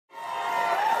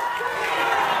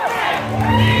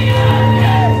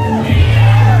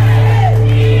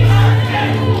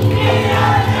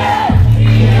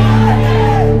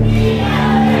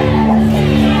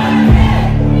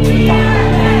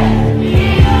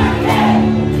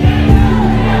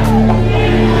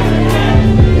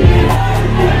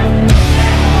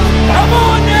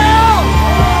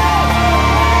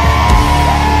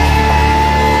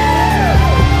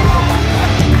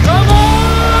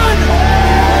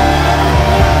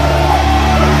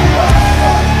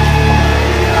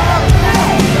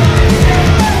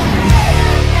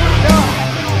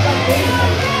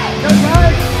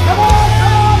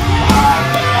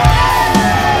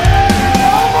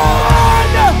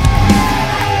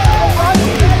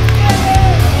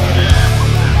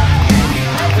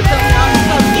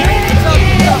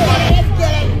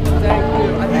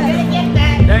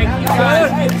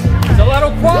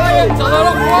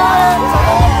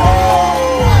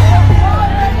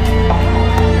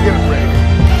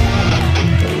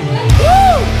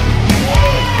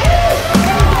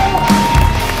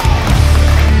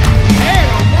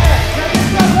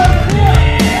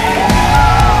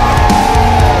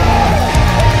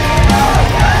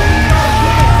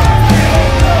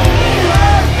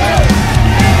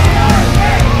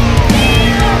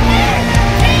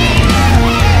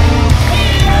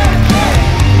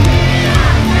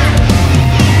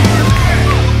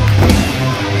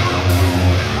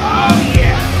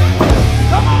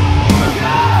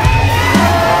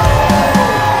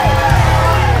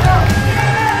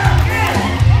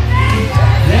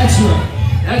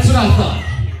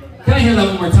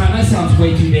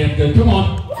good. Come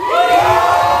on.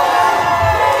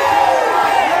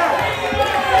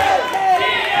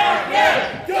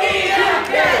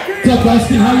 What's up,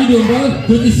 Dustin? How you doing, brother?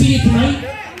 Good to see you tonight.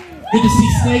 Good to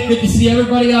see Snake. Good to see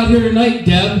everybody out here tonight.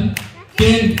 Deb,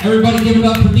 Dan, everybody give it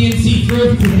up for DNC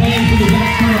Thrift for paying for the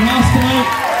Zack Rayne house tonight.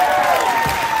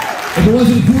 If it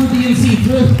wasn't for DNC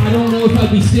Thrift, I don't know if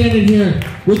I'd be standing here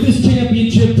with this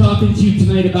championship talking to you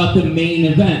tonight about the main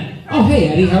event. Oh, hey,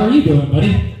 Eddie, how are you doing,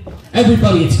 buddy?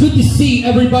 Everybody, it's good to see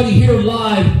everybody here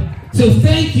live. So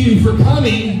thank you for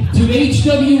coming to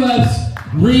HWF's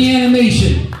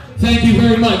Reanimation. Thank you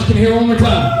very much. Can I hear one more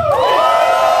time?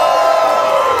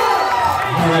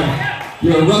 All right,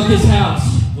 you're a ruckus house.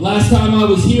 The last time I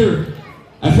was here,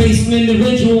 I faced an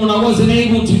individual and I wasn't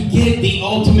able to get the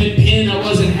ultimate pin. I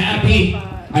wasn't happy.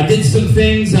 I did some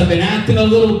things. I've been acting a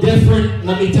little different.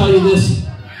 Let me tell you this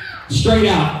straight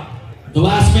out. The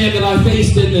last man that I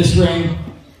faced in this ring,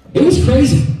 it was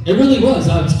crazy. It really was.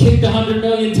 I was kicked 100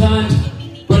 million times.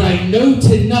 But I know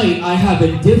tonight I have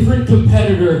a different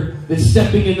competitor that's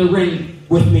stepping in the ring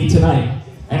with me tonight.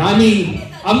 And I mean,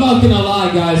 I'm not going to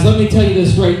lie, guys. Let me tell you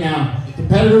this right now. The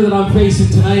competitor that I'm facing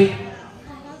tonight,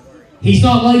 he's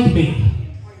not like me.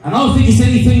 I don't think he's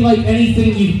anything like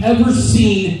anything you've ever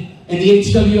seen in the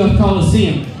HWF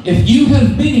Coliseum. If you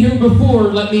have been here before,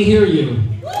 let me hear you.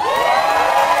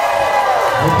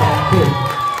 Okay, cool.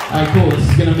 All right, cool. This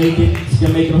is gonna make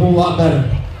it a whole lot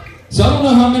better. So I don't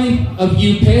know how many of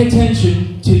you pay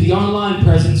attention to the online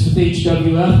presence with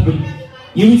HWF, but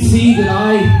you would see that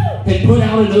I had put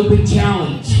out an open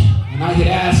challenge, and I had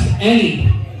asked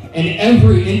any and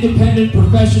every independent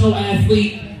professional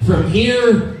athlete from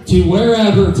here to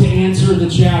wherever to answer the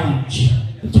challenge.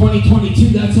 In 2022,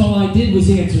 that's all I did was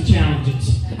answer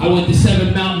challenges. I went to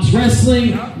Seven Mountains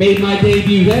Wrestling, made my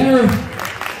debut there,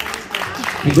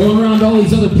 and going around all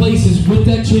these other places with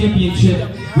that championship,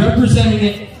 representing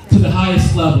it to the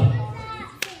highest level.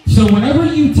 So whenever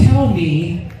you tell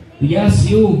me, yes,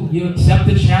 you accept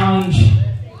the challenge,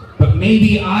 but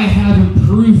maybe I haven't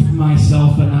proved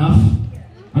myself enough.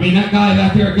 I mean, that guy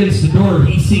back there against the door,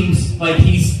 he seems like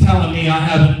he's telling me I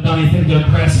haven't done anything to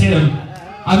impress him.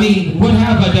 I mean, what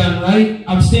have I done, right?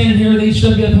 I'm standing here at the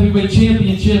HWF Heavyweight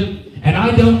Championship, and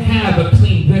I don't have a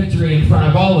clean victory in front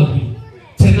of all of you.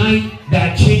 Tonight,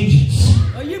 that changes.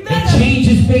 It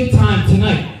changes big time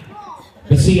tonight.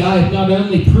 But see, I have not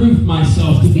only proved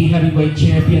myself to be heavyweight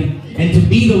champion and to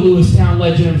be the Lewistown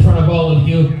legend in front of all of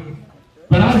you,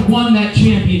 but I've won that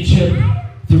championship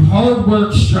through hard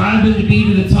work, striving to be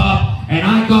to the top, and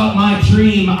I got my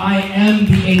dream. I am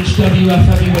the HWF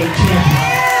Heavyweight Champion.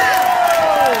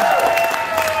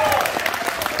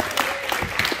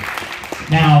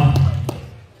 Now,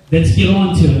 let's get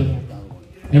on to it.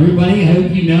 Everybody, I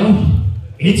hope you know,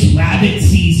 it's rabbit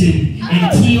season,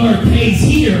 and TRK's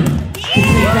here to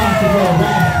take off the Royal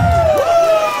Rabbit.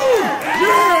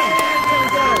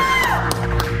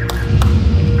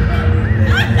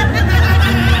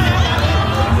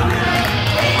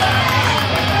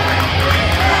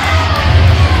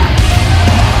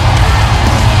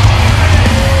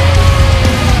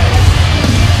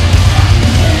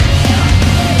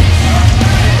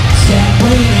 Zack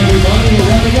Rayne, everybody, we're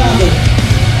running out of it.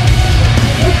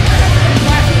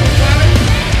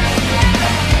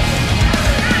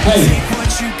 Hey,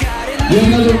 you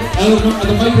have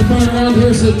another microphone around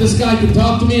here so that this guy can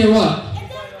talk to me or what?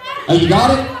 Oh, you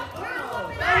got it?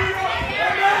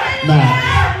 Matt.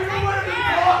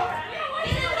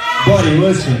 Buddy,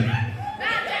 listen.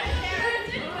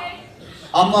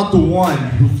 I'm not the one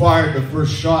who fired the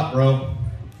first shot, bro.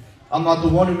 I'm not the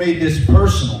one who made this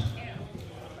personal.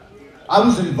 I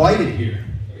was invited here.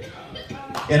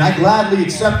 And I gladly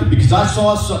accepted because I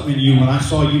saw something in you when I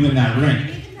saw you in that ring.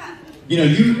 You know,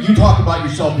 you talk about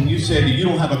yourself and you say that you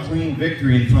don't have a clean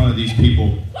victory in front of these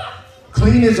people.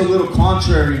 Clean is a little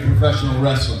contrary in professional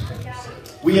wrestling.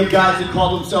 We have guys that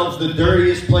call themselves the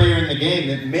dirtiest player in the game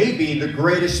that may be the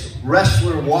greatest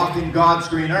wrestler walking God's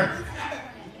green earth.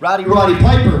 Roddy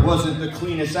Piper wasn't the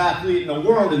cleanest athlete in the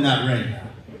world in that ring.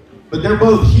 But they're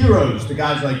both heroes to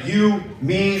guys like you,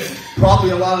 me, probably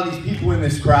a lot of these people in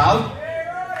this crowd.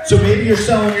 So maybe you're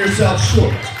selling yourself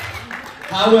short.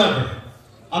 However,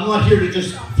 I'm not here to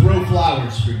just throw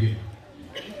flowers for you.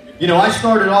 You know, I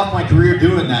started off my career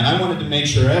doing that. I wanted to make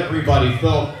sure everybody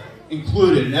felt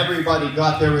included and everybody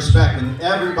got their respect and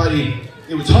everybody,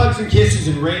 it was hugs and kisses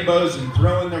and rainbows and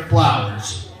throwing their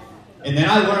flowers. And then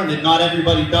I learned that not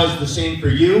everybody does the same for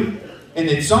you and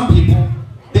that some people,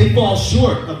 they fall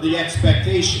short of the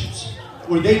expectations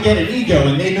or they get an ego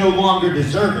and they no longer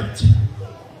deserve it.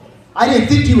 I didn't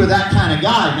think you were that kind of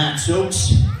guy, Matt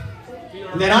Stokes.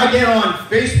 And then I get on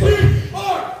Facebook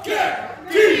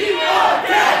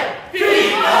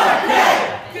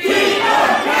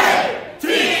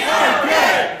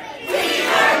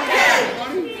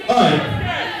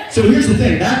So here's the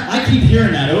thing, I keep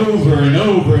hearing that over and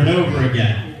over and over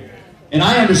again. And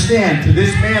I understand, to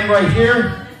this man right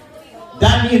here,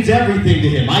 that means everything to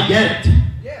him. I get it.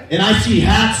 And I see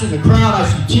hats in the crowd,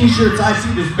 I see t-shirts, I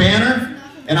see this banner,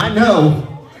 and I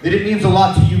know that it means a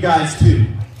lot to you guys too.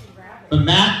 But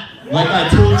Matt, like I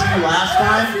told you last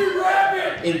time,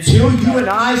 until you and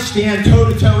I stand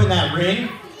toe-to-toe in that ring,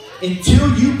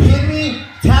 until you pin me,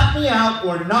 tap me out,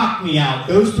 or knock me out,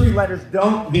 those three letters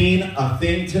don't mean a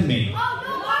thing to me.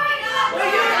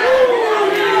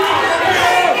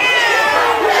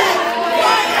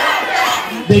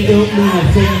 They don't mean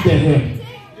a thing to him.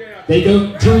 They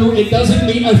don't, Drew, it doesn't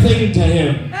mean a thing to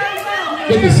him.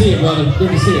 Good to see you, brother.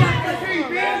 Good to see you.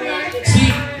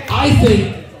 See, I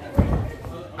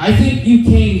think you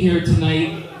came here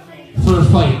tonight for a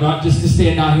fight, not just to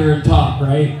stand out here and talk,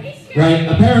 right? Right?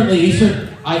 Apparently,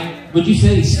 would you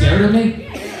say he's scared of me?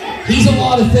 He's a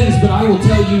lot of things, but I will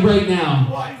tell you right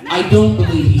now, I don't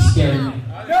believe he's scared of me.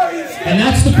 And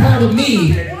that's the part of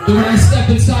me that when I step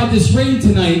inside this ring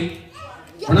tonight,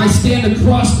 when I stand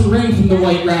across the ring from the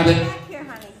White Rabbit,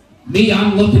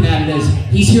 I'm looking at it as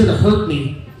he's here to hurt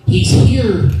me. He's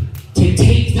here to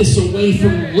take this away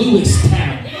from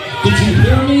Lewistown. Did you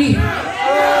hear me? Now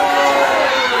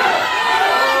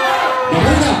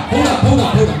hold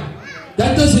up.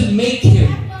 That doesn't make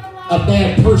him a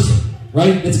bad person,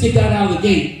 right? Let's get that out of the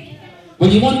gate.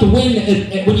 When you want the win,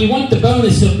 when you want the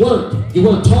bonus at work, you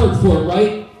worked hard for it,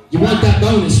 right? You want that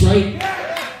bonus, right?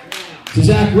 So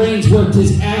Zack Rayne's worked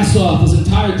his ass off his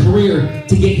entire career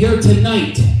to get here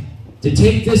tonight to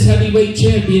take this heavyweight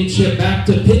championship back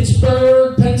to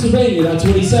Pittsburgh, Pennsylvania. That's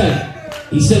what he said.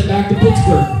 He said back to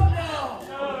Pittsburgh.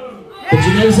 But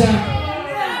you know, Zack,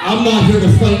 I'm not here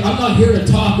to fight. I'm not here to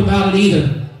talk about it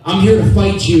either. I'm here to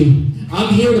fight you.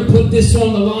 I'm here to put this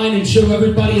on the line and show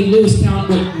everybody in Lewistown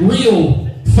what real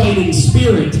fighting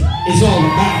spirit is all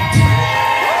about.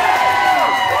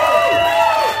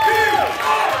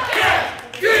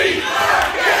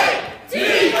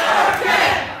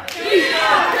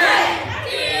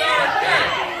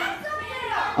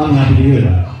 I'm happy to hear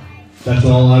that. That's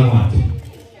all I want.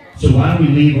 So why don't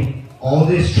we leave all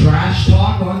this trash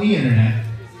talk on the internet?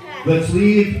 Let's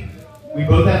leave. We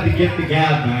both have to get the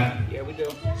gab, Matt. Yeah, we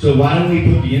do. So why don't we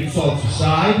put the insults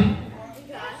aside,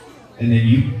 and then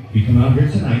we come out here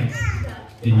tonight,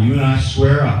 and you and I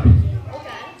square up,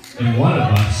 and one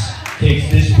of us takes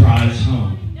this prize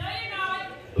home.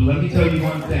 But let me tell you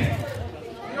one thing.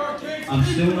 I'm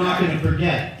still not going to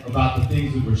forget about the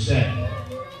things that were said.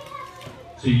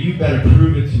 So you better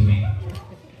prove it to me.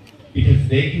 Because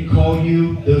they can call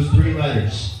you those three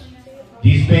letters.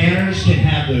 These banners can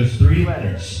have those three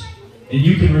letters. And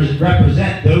you can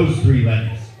represent those three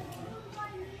letters.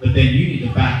 But then you need to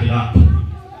back it up. So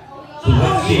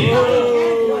let's see it.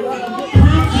 Prove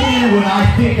to me what I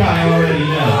think I already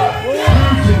know.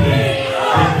 Prove to me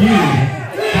that you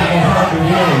have a heart of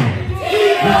warrior.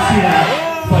 Let's see that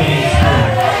fighting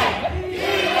spirit.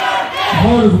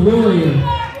 Heart of warrior.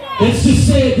 Let's just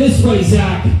say it this way,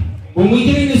 Zack. When we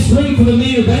get in this ring for the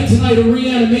main event tonight of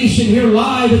Reanimation here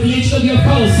live at the HWF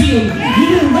Coliseum, you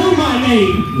didn't know my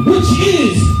name, which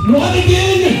is what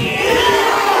again?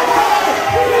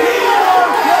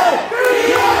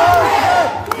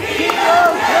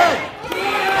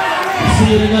 I'll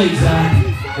see you tonight, Zack.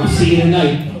 I'll see you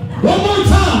tonight. One more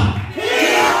time.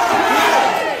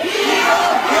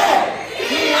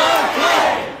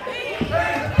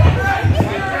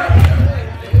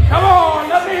 Come on,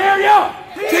 let me hear you.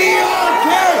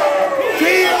 TRK!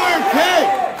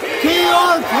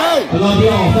 I love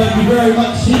y'all. Thank you very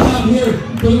much. She's out here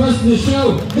for the rest of the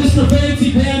show. Mr.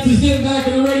 Fancy Pants is getting back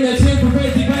in the ring. That's him for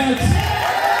Fancy